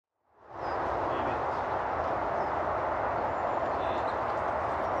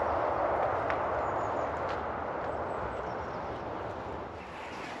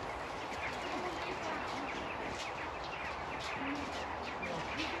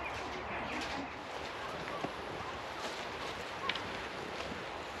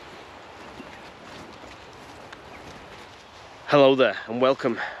Hello there and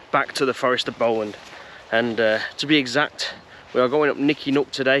welcome back to the Forest of Bowland, and to be exact, we are going up Nicky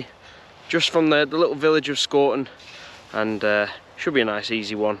Nook today, just from the little village of Scorton, and should be a nice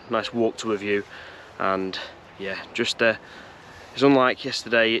easy one, nice walk to a view. And yeah, just it's unlike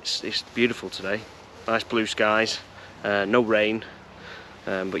yesterday, it's beautiful today, nice blue skies, no rain,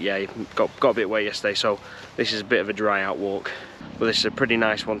 but yeah, got a bit wet yesterday, so this is a bit of a dry out walk, but this is a pretty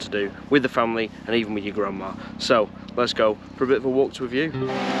nice one to do with the family and even with your grandma. So let's go for a bit of a walk to a view.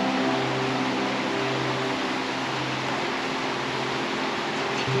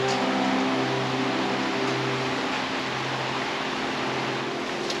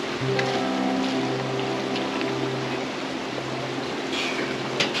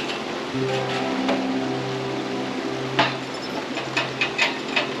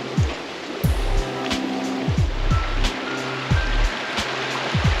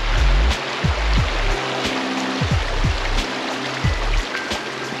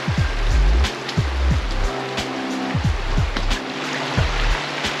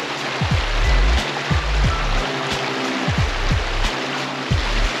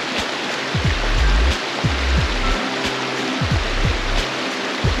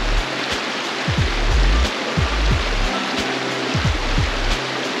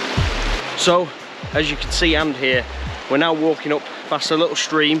 So, as you can see and hear, we're now walking up past a little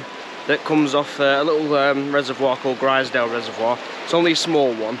stream that comes off a little reservoir called Grisdale Reservoir. It's only a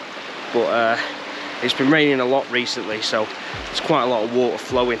small one, but it's been raining a lot recently, so there's quite a lot of water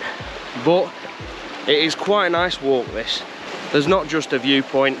flowing. But it is quite a nice walk, this. There's not just a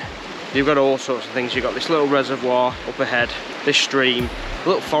viewpoint, you've got all sorts of things. You've got this little reservoir up ahead, this stream, a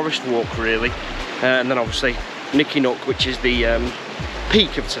little forest walk really, and then obviously Nicky Nook, which is the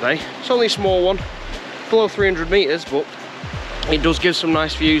peak of today. It's only a small one, below 300 meters, but it does give some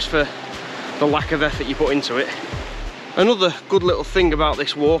nice views for the lack of effort you put into it. Another good little thing about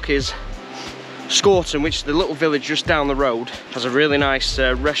this walk is Scorton, which is the little village just down the road, has a really nice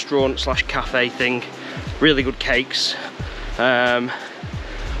restaurant slash cafe thing, really good cakes, although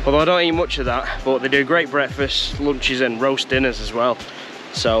I don't eat much of that, but they do great breakfasts, lunches and roast dinners as well,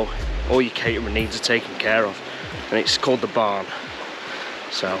 so all your catering needs are taken care of, and it's called the Barn.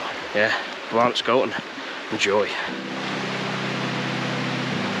 So yeah, Barn at Scorton, enjoy.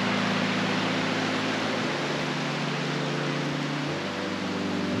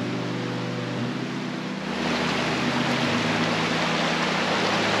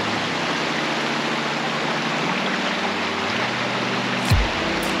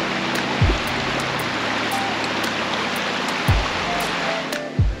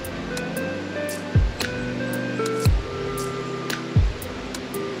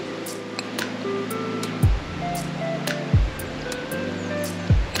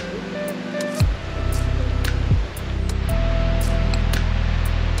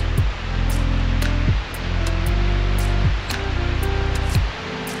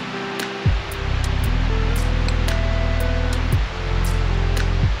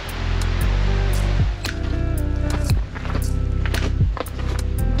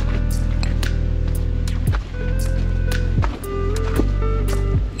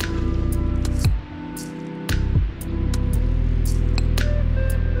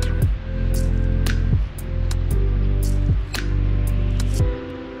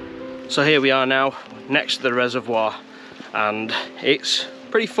 So here we are now, next to the reservoir, and it's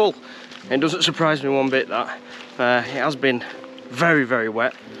pretty full. It doesn't surprise me one bit that it has been very, very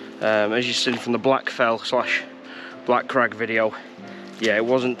wet. As you've seen from the Black Fell / Black Crag video, yeah, it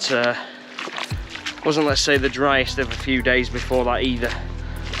wasn't let's say the driest of a few days before that either.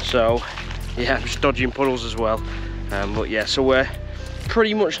 So yeah, I'm just dodging puddles as well. But yeah, so we're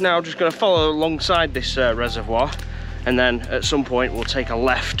pretty much now just going to follow alongside this reservoir, and then at some point we'll take a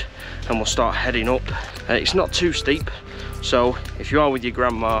left and we'll start heading up. It's not too steep, so if you are with your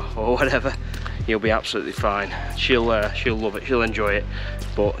grandma or whatever, you'll be absolutely fine. She'll love it, she'll enjoy it.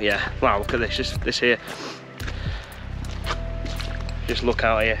 But yeah, wow, look at this, this here. Just look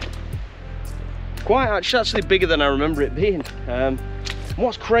out here. It's actually bigger than I remember it being.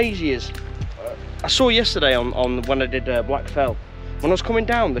 What's crazy is, I saw yesterday on when I did Black Fell, when I was coming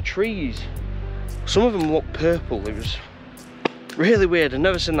down, the trees, some of them looked purple. It was really weird. I've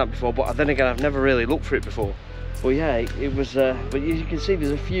never seen that before, but then again, I've never really looked for it before. But yeah, it was, but as you can see,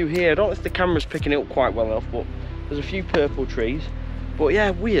 there's a few here. I don't know if the camera's picking it up quite well enough, but there's a few purple trees. But yeah,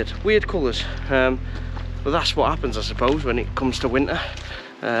 weird colours. But that's what happens, I suppose, when it comes to winter.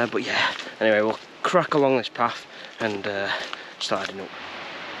 But yeah, anyway, we'll crack along this path and start heading up.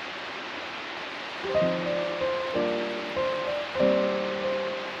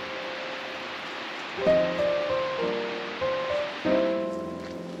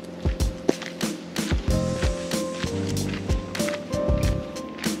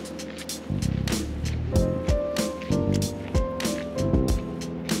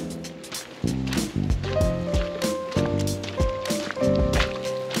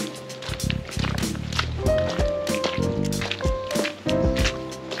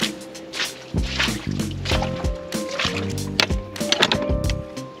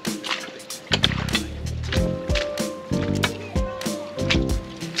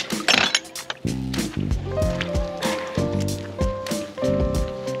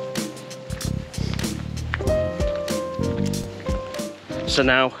 So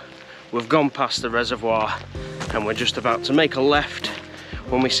now we've gone past the reservoir and we're just about to make a left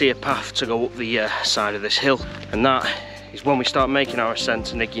when we see a path to go up the side of this hill, and that is when we start making our ascent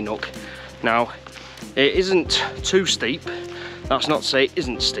to Nicky Nook. Now, it isn't too steep. That's not to say it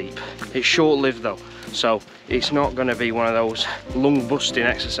isn't steep. It's short-lived though, so it's not going to be one of those lung-busting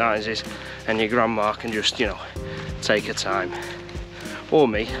exercises and your grandma can just, you know, take her time. Or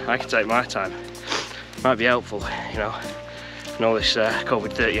me, I can take my time. Might be helpful, you know, and all this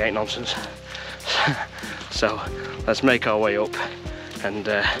COVID-38 nonsense. So let's make our way up and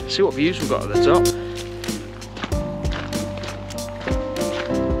see what views we've got at the top.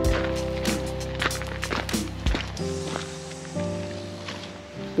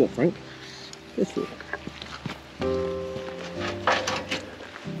 Go on, Frank. Let's look.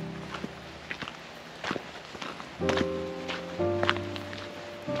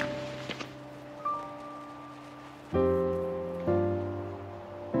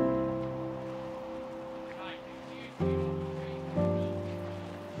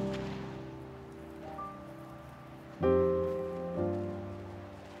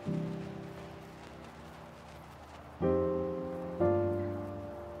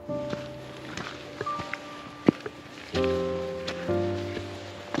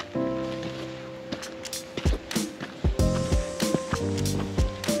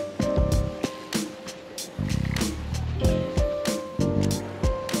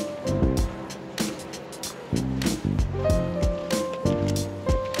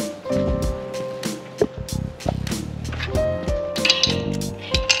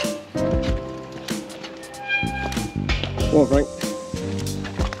 Come on, Frank.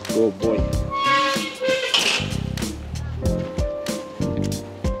 Oh boy.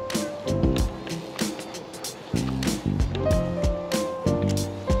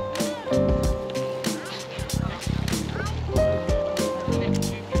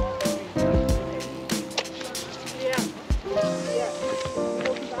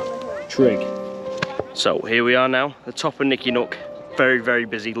 Trig. So here we are now, the top of Nicky Nook. Very, very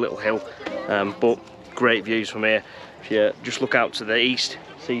busy little hill, but great views from here. If you just look out to the east,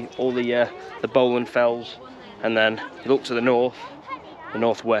 see all the Bowland Fells, and then you look to the north, the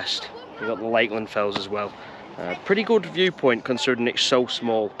northwest, you've got the Lakeland Fells as well. Pretty good viewpoint considering it's so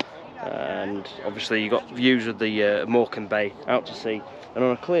small, and obviously you've got views of the Morecambe Bay out to sea. And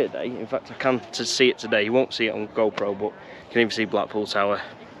on a clear day, in fact I can see it today, you won't see it on GoPro, but you can even see Blackpool Tower.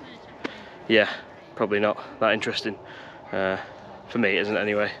 Yeah, probably not that interesting. For me it isn't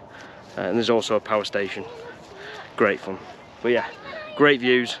anyway. And there's also a power station. Great fun. But yeah, great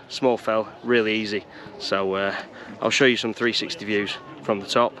views, small fell, really easy. So I'll show you some 360 views from the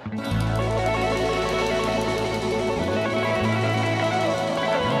top.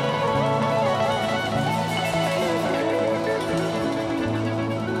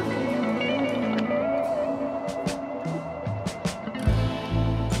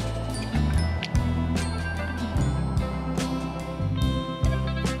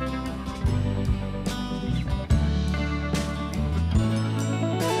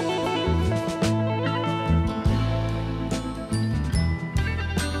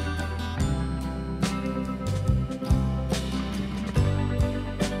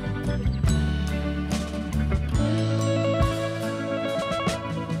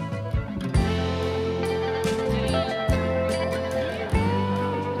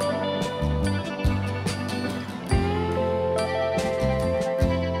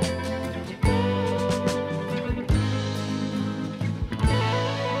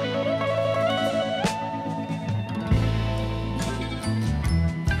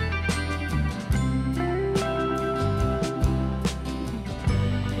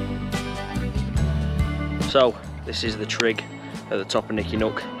 So this is the trig at the top of Nicky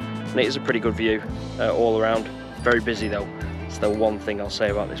Nook, and it is a pretty good view all around. Very busy though. It's the one thing I'll say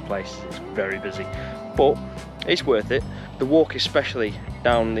about this place. It's very busy, but it's worth it. The walk, especially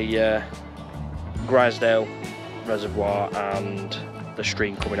down the Grisdale Reservoir and the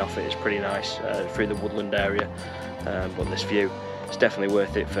stream coming off it, is pretty nice through the woodland area. But this view, it's definitely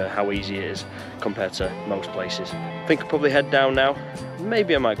worth it for how easy it is compared to most places. I think I'll probably head down now.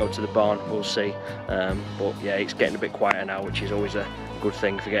 Maybe I might go to the barn, we'll see. But yeah, it's getting a bit quieter now, which is always a good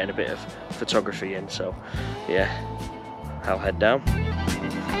thing for getting a bit of photography in. So yeah, I'll head down.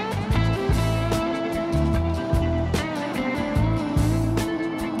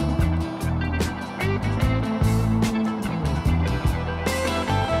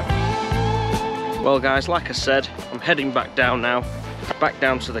 Well guys, like I said, I'm heading back down now, back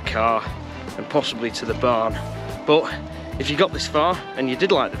down to the car and possibly to the barn. But if you got this far and you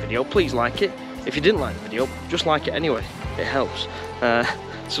did like the video, please like it. If you didn't like the video, just like it anyway. it helps.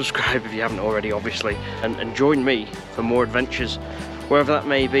 Subscribe if you haven't already, obviously, and join me for more adventures, wherever that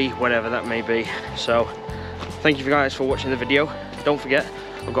may be, whenever that may be. So thank you guys for watching the video. Don't forget,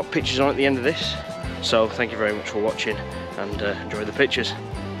 I've got pictures on at the end of this, so thank you very much for watching, and enjoy the pictures.